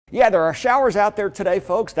Yeah, there are showers out there today,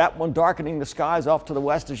 folks. That one darkening the skies off to the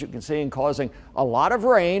west, as you can see, and causing a lot of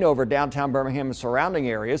rain over downtown Birmingham and surrounding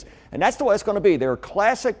areas. And that's the way it's going to be. They're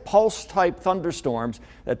classic pulse-type thunderstorms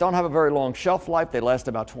that don't have a very long shelf life. They last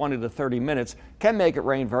about 20 to 30 minutes, can make it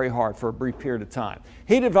rain very hard for a brief period of time.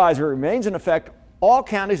 Heat advisory remains in effect, all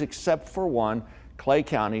counties except for one, Clay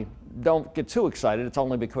County. Don't get too excited. It's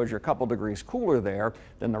only because you're a couple degrees cooler there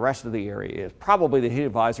than the rest of the area is. Probably the heat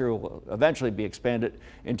advisory will eventually be expanded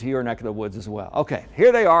into your neck of the woods as well. Okay,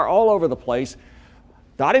 here they are all over the place,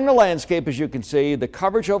 dotting the landscape. As you can see, the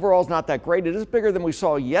coverage overall is not that great. It is bigger than we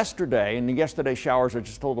saw yesterday, and yesterday's showers are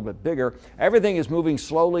just a little bit bigger. Everything is moving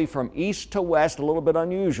slowly from east to west, a little bit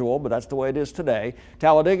unusual, but that's the way it is today.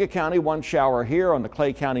 Talladega County, one shower here on the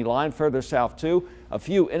Clay County line, further south too. A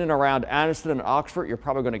few in and around Anniston and Oxford. You're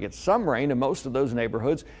probably going to get some rain in most of those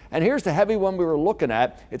neighborhoods. And here's the heavy one we were looking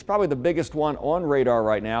at. It's probably the biggest one on radar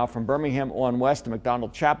right now from Birmingham on west to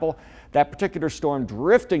McDonald Chapel. That particular storm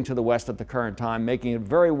drifting to the west at the current time, making it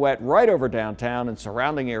very wet right over downtown and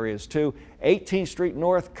surrounding areas too. 18th Street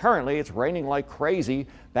North, currently it's raining like crazy.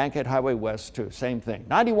 Bankhead Highway West too, same thing.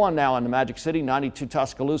 91 now in the Magic City, 92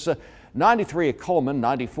 Tuscaloosa, 93 at Coleman,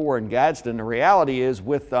 94 in Gadsden. The reality is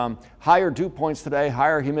with higher dew points today,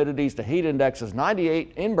 higher humidities, the heat index is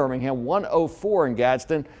 98 in Birmingham, 104 in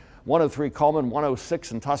Gadsden, 103 Coleman,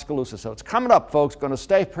 106 in Tuscaloosa. So it's coming up, folks. Going to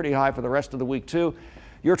stay pretty high for the rest of the week too.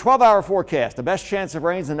 Your 12-hour forecast, the best chance of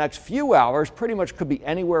rains in the next few hours, pretty much could be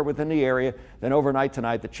anywhere within the area. Then overnight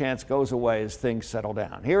tonight, the chance goes away as things settle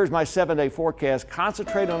down. Here's my 7-day forecast.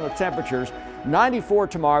 Concentrate on the temperatures. 94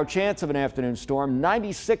 tomorrow, chance of an afternoon storm.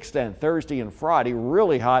 96 then Thursday and Friday,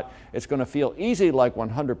 really hot. It's going to feel easy like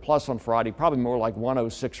 100 plus on Friday, probably more like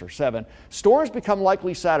 106 or 7. Storms become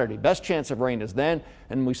likely Saturday. Best chance of rain is then,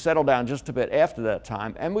 and we settle down just a bit after that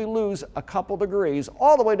time, and we lose a couple degrees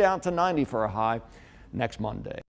all the way down to 90 for a high next Monday.